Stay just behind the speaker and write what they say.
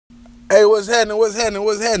Hey, what's happening? What's happening?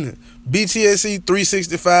 What's happening? BTSC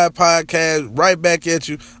 365 podcast, right back at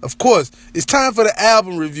you. Of course, it's time for the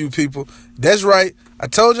album review, people. That's right. I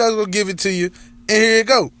told you I was going to give it to you. And here you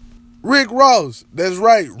go. Rick Ross. That's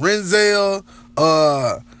right. Renzel,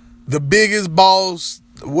 the biggest boss,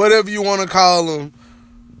 whatever you want to call him.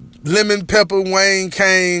 Lemon Pepper, Wayne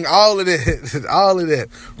Kane, all of that. All of that.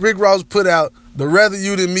 Rick Ross put out the Rather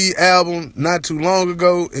You Than Me album not too long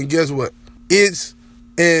ago. And guess what? It's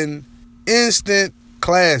an instant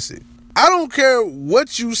classic. I don't care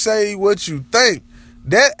what you say, what you think.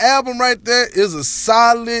 That album right there is a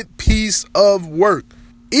solid piece of work.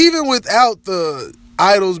 Even without the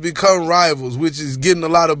Idols Become Rivals, which is getting a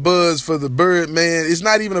lot of buzz for the Birdman. It's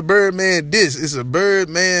not even a Birdman diss. It's a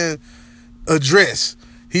Birdman address.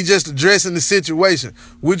 He just addressing the situation,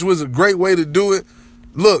 which was a great way to do it.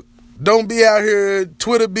 Look, don't be out here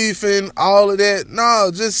Twitter beefing, all of that. No,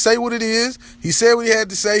 just say what it is. He said what he had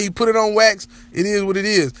to say. He put it on wax. It is what it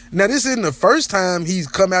is. Now, this isn't the first time he's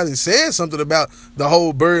come out and said something about the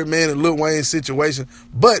whole Birdman and Lil Wayne situation,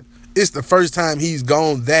 but it's the first time he's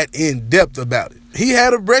gone that in-depth about it. He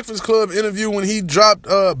had a Breakfast Club interview when he dropped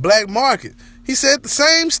Black Market. He said the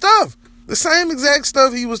same stuff. The same exact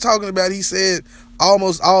stuff he was talking about. He said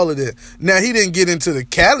almost all of that. Now, he didn't get into the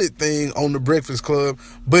Khaled thing on the Breakfast Club,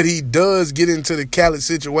 but he does get into the Khaled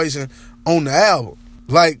situation on the album.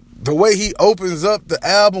 Like, the way he opens up the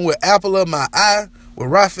album with Apple of My Eye, with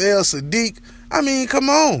Raphael Sadiq. I mean, come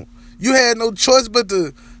on. You had no choice but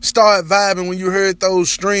to start vibing when you heard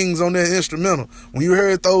those strings on that instrumental, when you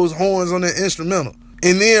heard those horns on that instrumental.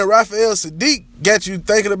 And then Raphael Sadiq got you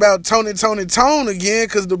thinking about Tone again,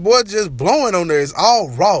 because the boy just blowing on there. It's all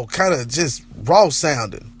raw, kind of just raw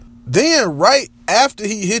sounding. Then right after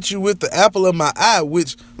he hit you with the Apple of My Eye,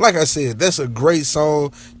 which, like I said, that's a great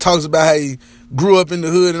song. Talks about how he grew up in the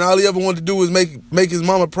hood and all he ever wanted to do was make his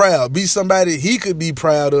mama proud, be somebody he could be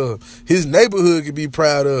proud of, his neighborhood could be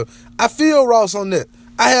proud of. I feel Ross on that.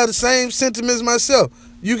 I have the same sentiments myself.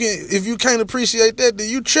 If you can't appreciate that, then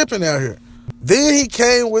you tripping out here. Then he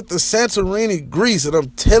came with the Santorini Grease, and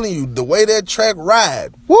I'm telling you, the way that track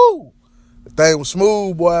ride, woo! The thing was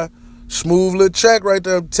smooth, boy. Smooth little track right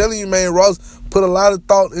there. I'm telling you, man, Ross put a lot of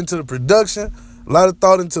thought into the production, a lot of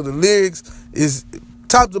thought into the lyrics. Is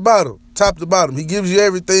top to bottom. He gives you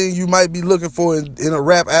everything you might be looking for in a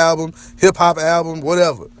rap album, hip-hop album,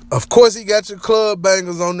 whatever. Of course, he got your club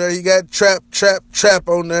bangers on there. He got Trap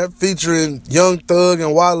on there, featuring Young Thug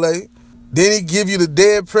and Wale. Then he give you the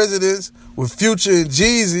Dead Presidents with Future and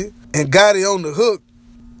Jeezy and Gotti on the hook.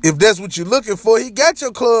 If that's what you're looking for, he got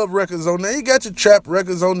your club records on there. He got your trap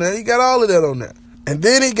records on there. He got all of that on there. And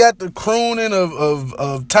then he got the crooning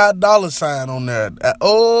of Ty Dolla $ign on there.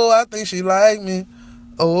 Oh, I think she like me.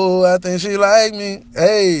 Oh, I think she like me.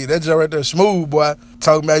 Hey, that joint right there, smooth, boy.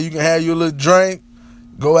 Talking about you can have your little drink,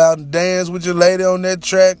 go out and dance with your lady on that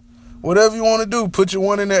track. Whatever you want to do, put your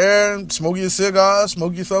one in the air and smoke your cigar,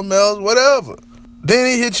 smoke you something else, whatever. Then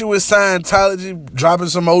he hit you with Scientology, dropping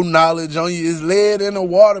some old knowledge on you. It's lead in the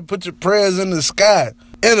water, put your prayers in the sky.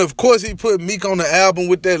 And of course, he put Meek on the album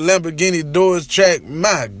with that Lamborghini Doors track.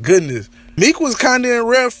 My goodness. Meek was kind of in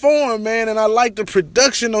rare form, man, and I like the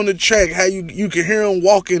production on the track, how you can hear him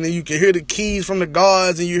walking and you can hear the keys from the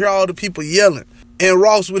guards and you hear all the people yelling. And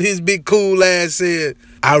Ross with his big cool ass said,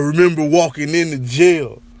 I remember walking into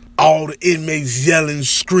jail, all the inmates yelling,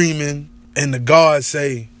 screaming, and the guards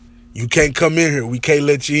say, you can't come in here, we can't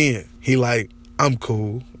let you in. He like, I'm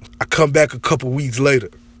cool. I come back a couple weeks later,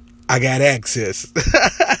 I got access.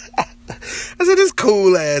 I said, this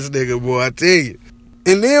cool ass nigga, boy, I tell you.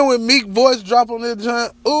 And then when Meek voice drop on that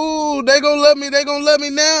joint, ooh, they gonna love me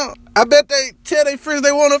now. I bet they tell their friends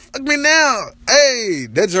they wanna fuck me now. Hey,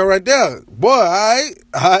 that joint right there. Boy,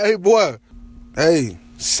 alright, boy. Hey,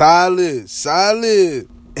 solid.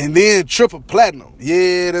 And then Triple Platinum.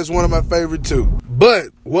 Yeah, that's one of my favorite too. But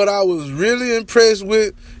what I was really impressed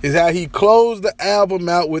with is how he closed the album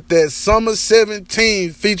out with that Summer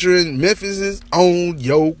 17 featuring Memphis' own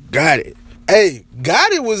Yo Gotti. Hey,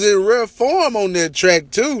 Gotti was in rare form on that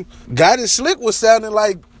track too. Gotti Slick was sounding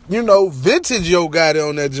like, vintage Yo Gotti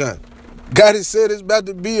on that joint. Gotti said it's about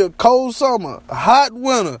to be a cold summer, a hot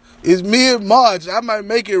winter. It's mid-March. I might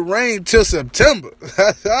make it rain till September.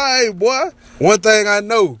 All right, boy. One thing I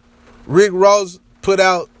know, Rick Ross put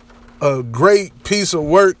out a great piece of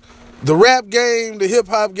work. The rap game, the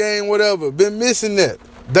hip-hop game, whatever, been missing that.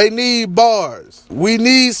 They need bars. We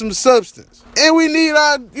need some substance. And we need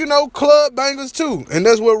our, club bangers too. And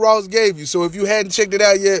that's what Ross gave you. So if you hadn't checked it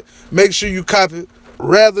out yet, make sure you copy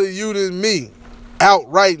Rather You Than Me out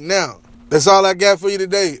right now. That's all I got for you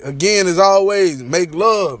today. Again, as always, make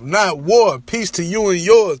love, not war. Peace to you and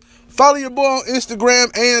yours. Follow your boy on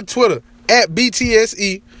Instagram and Twitter at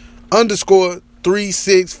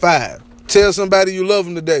BTSE_365. Tell somebody you love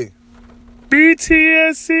them today.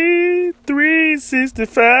 BTSE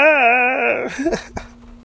 365.